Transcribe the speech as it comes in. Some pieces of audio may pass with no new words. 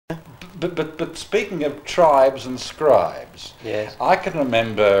But speaking of tribes and scribes, Yes. I can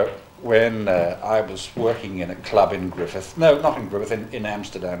remember when I was working in a club in Griffith, no, not in Griffith, in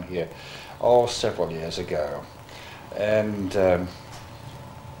Amsterdam here, several years ago, and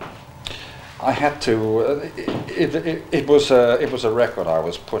I had to. It was a record I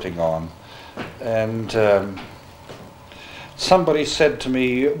was putting on, and somebody said to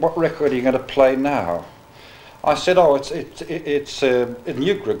me, "What record are you going to play now?" I said, "Oh, it's a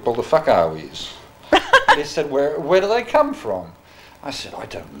new group called the Fakawis." He said, "Where do they come from?" I said, "I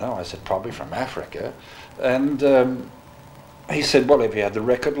don't know." I said, "Probably from Africa," and he said, "Well, have you had the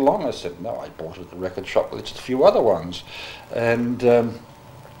record long?" I said, "No, I bought it at the record shop with just a few other ones," and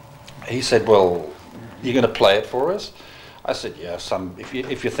he said, "Well, you're going to play it for us?" I said, "Yeah,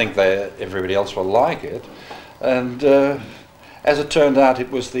 if you think everybody else will like it," and as it turned out, it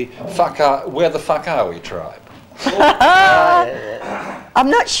was we're the Fakawi tribe. I'm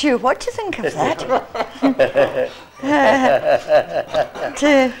not sure what to think of that.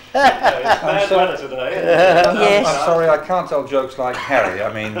 I'm sorry, I can't tell jokes like Harry.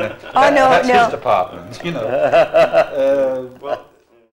 I mean, that's his department, you know. Well,